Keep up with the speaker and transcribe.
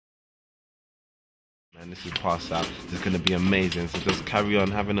And this is Pass Out. It's going to be amazing. So just carry on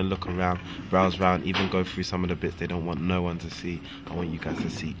having a look around, browse around, even go through some of the bits they don't want no one to see. I want you guys to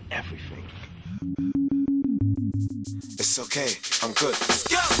see everything. It's okay, I'm good. Let's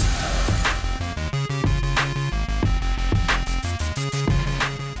go!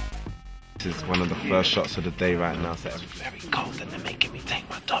 This is one of the first shots of the day right now, so it's very cold and they're making me take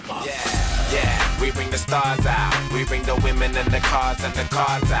my top off. Yeah, we bring the stars out. We bring the women and the cars and the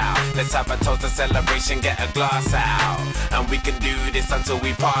cards out. Let's have a toast, a celebration, get a glass out. And we can do this until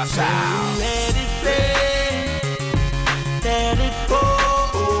we pass out. Let it play, let it go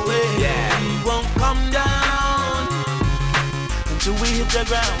away. Yeah. We won't come down until we hit the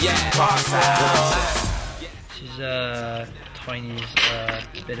ground. Yeah, pass out. This is Tinie's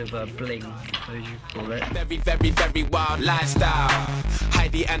bit of a bling, as you call it. Very, very, very wild lifestyle.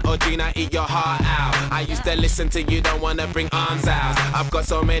 Heidi and Audrina, eat your heart out. I used to listen to you, don't wanna bring arms out. I've got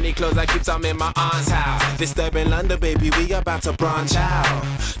so many clothes, I keep some in my aunt's house. Disturbing London, baby, we about to branch out.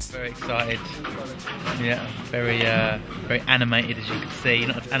 Very excited. Yeah, very animated, as you can see.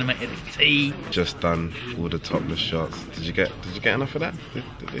 Not as animated as T. Just done all the topless shots. Did you get enough of that?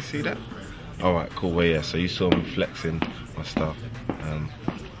 Did they see that? Alright, cool. Well, yeah, so you saw me flexing my stuff.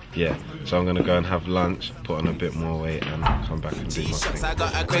 Yeah, so I'm gonna go and have lunch, put on a bit more weight, and come back and do my thing. I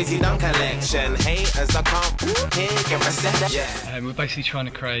got a crazy dumb collection. Haters, I can't get reset. Yeah. We're basically trying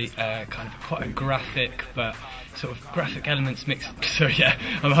to create kind of quite a graphic, but sort of graphic elements mixed. So yeah,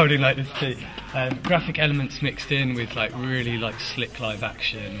 I'm holding like this too. Graphic elements mixed in with like really like slick live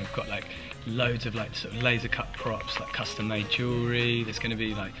action. We've got like loads of like sort of laser cut props, like custom made jewellery. There's going to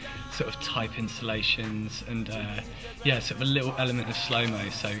be like sort of type installations and yeah, sort of a little element of slow-mo,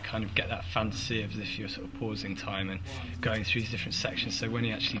 so kind of get that fantasy of as if you're sort of pausing time and going through these different sections, so when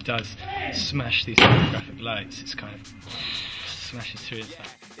he actually does smash these sort of graphic lights, it's kind of smashes through his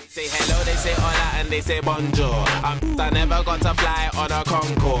Say hello, they say hola, and they say bonjour. I never got to fly on a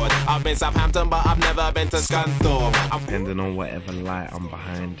Concorde. I've been Southampton, but I've never been to Scunthorpe. Depending on whatever light I'm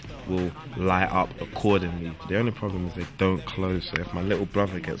behind, will light up accordingly. The only problem is they don't close, so if my little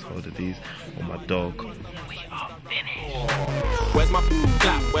brother gets hold of these, or my dog, we are finished. Where's my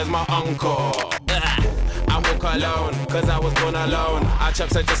clap? Where's my encore? I walk alone, cause I was born alone. I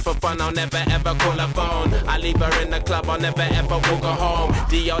chops her just for fun, I'll never ever call her phone. I leave her in the club, I'll never ever walk her home.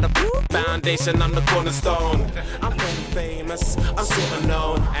 The foundation, I'm the cornerstone. I'm very famous, I'm super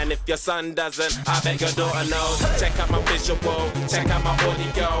known. And if your son doesn't, I bet your daughter knows. Check out my visual, check out my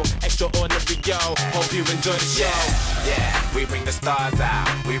audio. Extraordinary, yo, hope you enjoy the show. Yeah, we bring the stars out.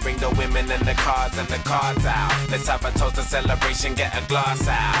 We bring the women and the cars and the cards out. Let's have a toast, a celebration, get a glass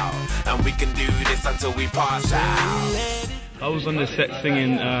out. And we can do this until we pass out. I was on the set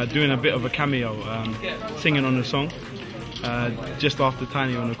singing, doing a bit of a cameo, singing on the song, just after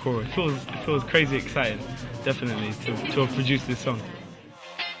Tinie on the chorus. It feels crazy exciting, definitely, to have produced this song.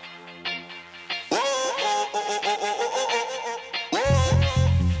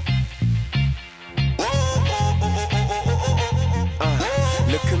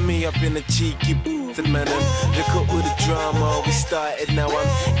 Look at me up in the cheeky man. Look at all the drama we started. Now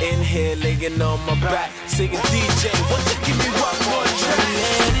I'm in here laying on my back, singing DJ, won't you give me one more track?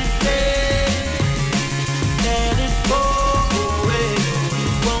 Let it play, let it go away. We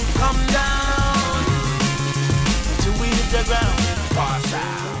won't come down until we hit the ground. Pass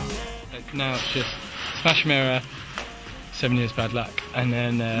out. Now it's just smash mirror, 7 years bad luck, and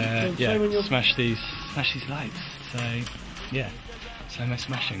then yeah, smash these lights. So yeah. So no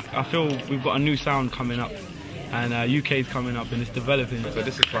smashing. I feel we've got a new sound coming up, and UK is coming up, and it's developing. So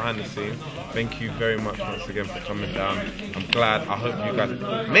this is behind the scenes. Thank you very much once again for coming down. I'm glad. I hope you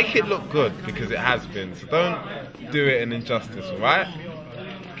guys make it look good, because it has been. So don't do it an injustice, alright?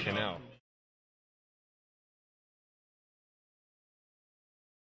 Fucking hell.